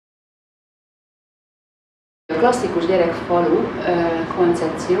A klasszikus gyerekfalu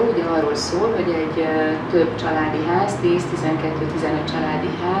koncepció ugye arról szól, hogy egy több családi ház, 10-12-15 családi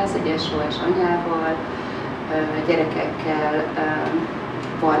ház, egy SOS anyával, gyerekekkel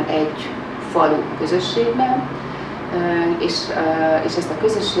van egy falu közösségben, és ezt a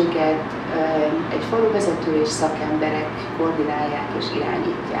közösséget egy faluvezető és szakemberek koordinálják és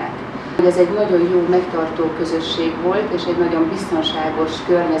irányítják. Ez egy nagyon jó megtartó közösség volt, és egy nagyon biztonságos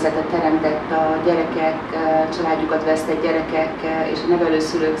környezetet teremtett a gyerekek, családjukat vesztett gyerekek és a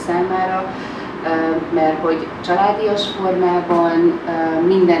nevelőszülők számára, mert hogy családias formában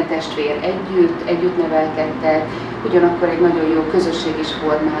minden testvér együtt nevelkedtek, ugyanakkor egy nagyon jó közösség is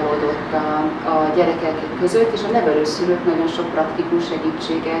formálódott a gyerekek között, és a nevelőszülők nagyon sok praktikus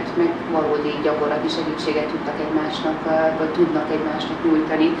segítséget, meg valódi gyakorlati segítséget tudtak egymásnak, vagy tudnak egymásnak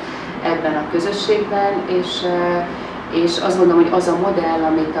nyújtani ebben a közösségben, és azt gondolom, hogy az a modell,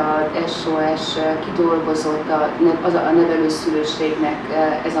 amit a SOS kidolgozott, a nevelőszülőségnek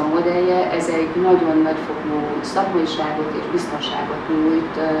ez a modellje, ez egy nagyon nagyfokú szakmaiságot és biztonságot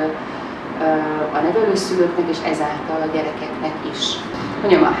nyújt a nevelőszülőknek, és ezáltal a gyerekeknek is.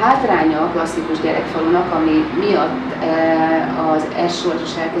 Mondjam, a hátránya a klasszikus gyerekfalunak, ami miatt az SOS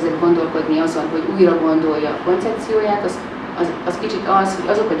is elkezdett gondolkodni azon, hogy újra gondolja a koncepcióját, az kicsit az, hogy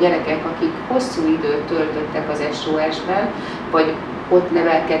azok a gyerekek, akik hosszú időt töltöttek az SOS-ben, vagy ott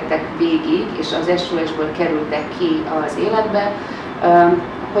nevelkedtek végig, és az SOS-ből kerültek ki az életbe,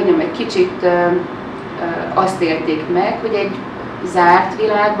 hogy nem, egy kicsit azt élték meg, hogy egy zárt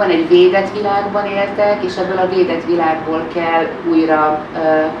világban, egy védett világban éltek, és ebből a védett világból kell újra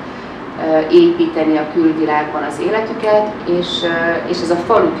építeni a külvilágban az életüket, és ez a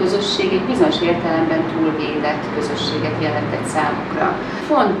falu közösség egy bizonyos értelemben túlvédett közösséget jelentett számukra.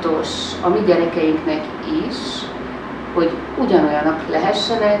 Fontos a mi gyerekeinknek is, hogy ugyanolyanak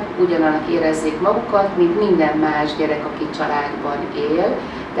lehessenek, ugyanolyanak érezzék magukat, mint minden más gyerek, aki családban él.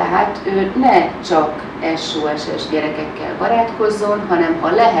 Tehát ő ne csak SOS-es gyerekekkel barátkozzon, hanem ha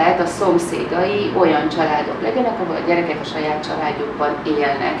lehet, a szomszédai olyan családok legyenek, ahol a gyerekek a saját családjukban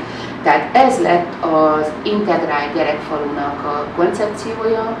élnek. Tehát ez lett az Integrált gyerekfalunak a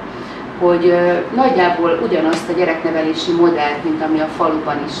koncepciója, hogy nagyjából ugyanazt a gyereknevelési modellt, mint ami a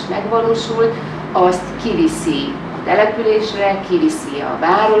faluban is megvalósult, azt kiviszi a településre, kiviszi a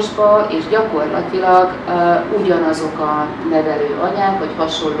városba, és gyakorlatilag ugyanazok a nevelő anyák, vagy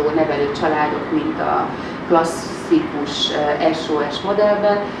hasonló nevelő családok, mint a klasszikus SOS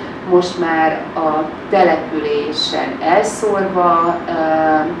modellben, most már a településen elszórva,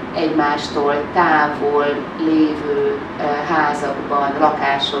 egymástól távol lévő házakban,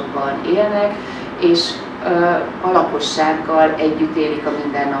 lakásokban élnek, és a lakossággal együtt élik a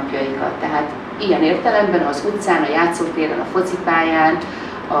mindennapjaikat. Tehát ilyen értelemben az utcán, a játszótéren, a focipályán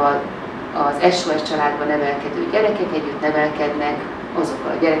az SOS családban nevelkedő gyerekek együtt nevelkednek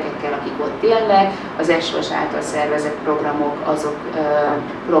azokkal a gyerekekkel, akik ott élnek. Az SOS által szervezett programok, azok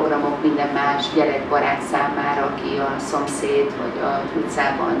programok minden más gyerekbarát számára, aki a szomszéd vagy a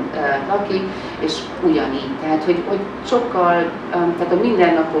utcában lakik, és ugyanígy. Tehát, hogy sokkal, tehát a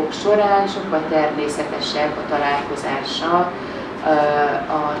mindennapok során sokkal természetesebb a találkozása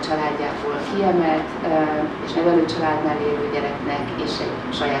a családjából kiemelt és nevelőcsaládnál élő gyereknek és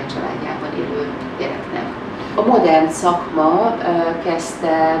egy saját családjában élő gyereknek. A modern szakma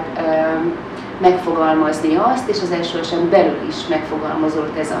kezdte megfogalmazni azt, és az SOS-en belül is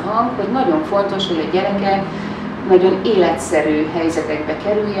megfogalmazott ez a hang, hogy nagyon fontos, hogy a gyerekek nagyon életszerű helyzetekbe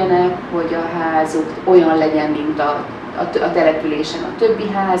kerüljenek, hogy a házuk olyan legyen, mint a településen a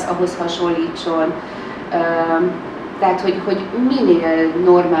többi ház, ahhoz hasonlítson. Tehát, hogy minél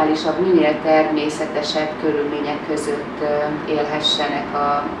normálisabb, minél természetesebb körülmények között élhessenek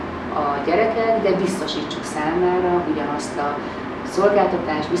a gyerekek, de biztosítsuk számára ugyanazt a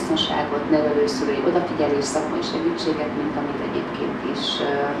szolgáltatást, biztonságot, nevelőszülői odafigyelés, szakmai segítséget, mint amit egyébként is,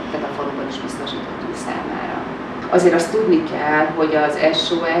 tehát a faluban is biztosítottunk számára. Azért azt tudni kell, hogy az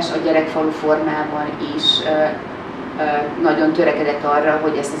SOS a gyerekfalu formában is nagyon törekedett arra,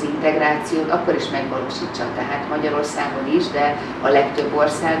 hogy ezt az integrációt akkor is megvalósítsa, tehát Magyarországon is, de a legtöbb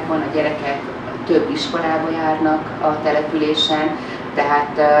országban a gyerekek több iskolába járnak a településen,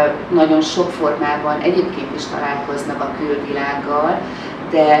 tehát nagyon sok formában egyébként is találkoznak a külvilággal,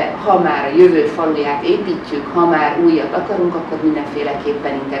 de ha már a jövő faluját építjük, ha már újat akarunk, akkor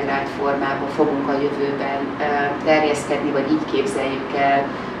mindenféleképpen integrált formában fogunk a jövőben terjeszkedni, vagy így képzeljük el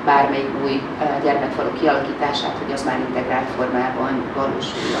bármelyik új gyermekfalu kialakítását, hogy az már integrált formában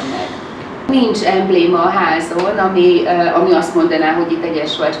valósuljon meg. Nincs embléma a házon, ami azt mondaná, hogy itt egy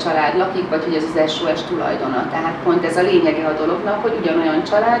SOS család lakik, vagy hogy ez az SOS tulajdona. Tehát pont ez a lényege a dolognak, hogy ugyanolyan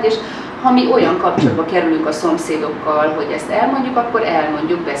család, és Ha mi olyan kapcsolatba kerülünk a szomszédokkal, hogy ezt elmondjuk, akkor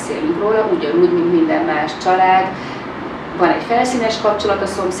elmondjuk, beszélünk róla, ugyanúgy, mint minden más család. Van egy felszínes kapcsolat a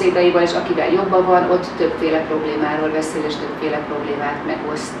szomszédaival, és akivel jobban van, ott többféle problémáról beszél, és többféle problémát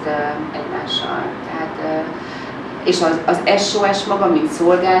megoszt egymással. Tehát, és az SOS maga, mint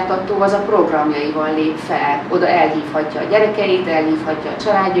szolgáltató, az a programjaival lép fel. Oda elhívhatja a gyerekeit, elhívhatja a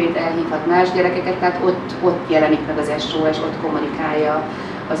családjait, elhívhat más gyerekeket, tehát ott jelenik meg az SOS, ott kommunikálja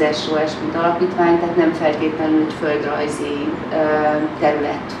az SOS, mint alapítvány, tehát nem feltétlenül egy földrajzi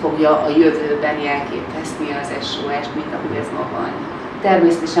terület fogja a jövőben jelképezni az SOS-t, mint ahogy ez ma van.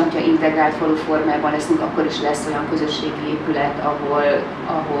 Természetesen, hogyha integrált falu formában leszünk, akkor is lesz olyan közösségi épület,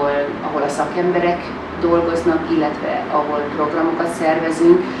 ahol a szakemberek dolgoznak, illetve ahol programokat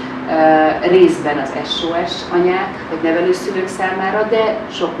szervezünk, részben az SOS anyák vagy nevelőszülők számára, de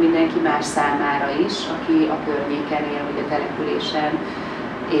sok mindenki más számára is, aki a környéken él, vagy a településen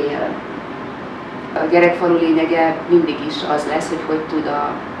él. A gyerekfalu lényege mindig is az lesz, hogy tud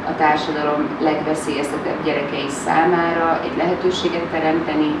a társadalom legveszélyeztetett gyerekei számára egy lehetőséget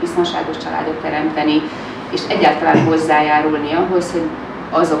teremteni, biztonságos családot teremteni, és egyáltalán hozzájárulni ahhoz, hogy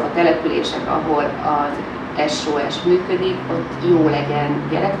azok a települések, ahol az SOS működik, ott jó legyen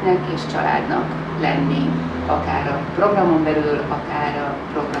gyereknek és családnak lenni, akár a programon belül, akár a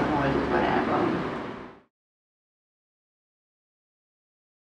programon